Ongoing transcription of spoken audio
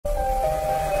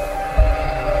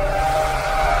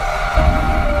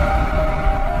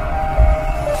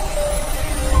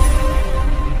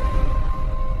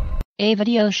A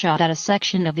video shot at a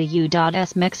section of the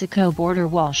U.S. Mexico border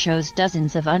wall shows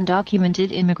dozens of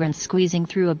undocumented immigrants squeezing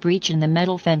through a breach in the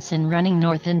metal fence and running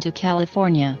north into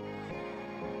California.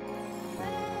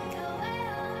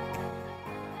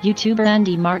 YouTuber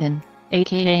Andy Martin,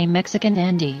 aka Mexican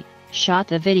Andy, shot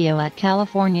the video at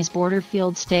California's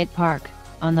Borderfield State Park,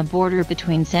 on the border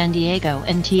between San Diego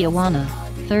and Tijuana,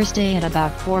 Thursday at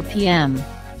about 4 p.m.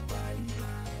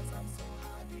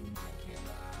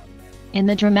 In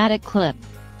the dramatic clip,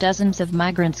 dozens of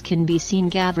migrants can be seen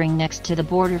gathering next to the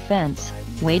border fence,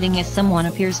 waiting as someone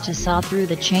appears to saw through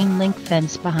the chain-link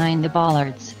fence behind the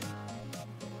bollards.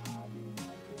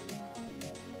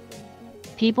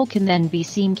 People can then be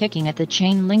seen kicking at the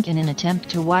chain link in an attempt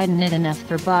to widen it enough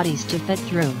for bodies to fit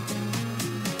through.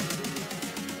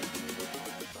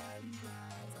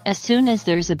 As soon as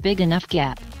there's a big enough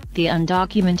gap, the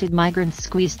undocumented migrants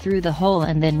squeeze through the hole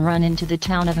and then run into the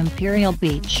town of Imperial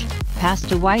Beach,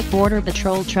 past a white Border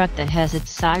Patrol truck that has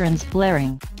its sirens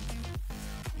blaring.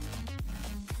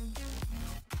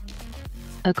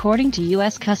 According to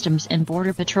U.S. Customs and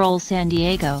Border Patrol San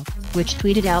Diego, which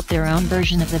tweeted out their own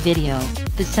version of the video,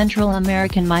 the Central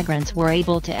American migrants were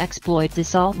able to exploit the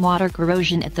saltwater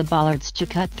corrosion at the bollards to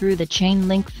cut through the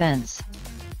chain-link fence.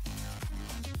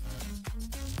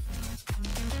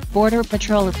 Border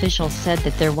Patrol officials said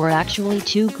that there were actually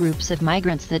two groups of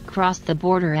migrants that crossed the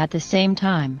border at the same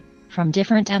time, from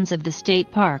different ends of the state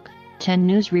park, 10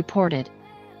 News reported.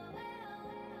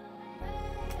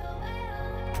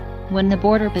 When the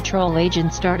Border Patrol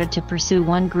agents started to pursue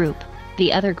one group,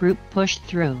 the other group pushed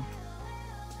through.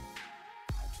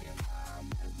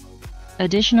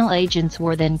 Additional agents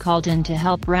were then called in to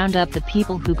help round up the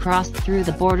people who crossed through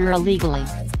the border illegally.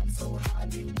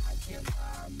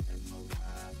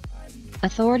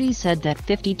 Authorities said that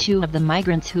 52 of the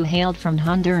migrants who hailed from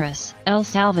Honduras, El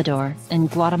Salvador,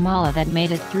 and Guatemala that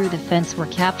made it through the fence were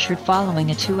captured following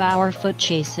a 2-hour foot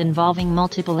chase involving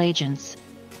multiple agents.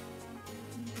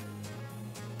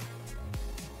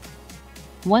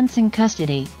 Once in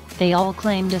custody, they all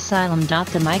claimed asylum.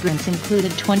 The migrants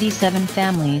included 27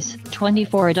 families,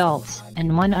 24 adults,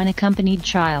 and 1 unaccompanied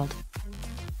child.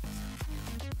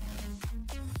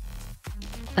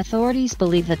 Authorities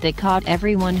believe that they caught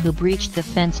everyone who breached the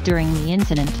fence during the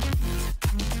incident.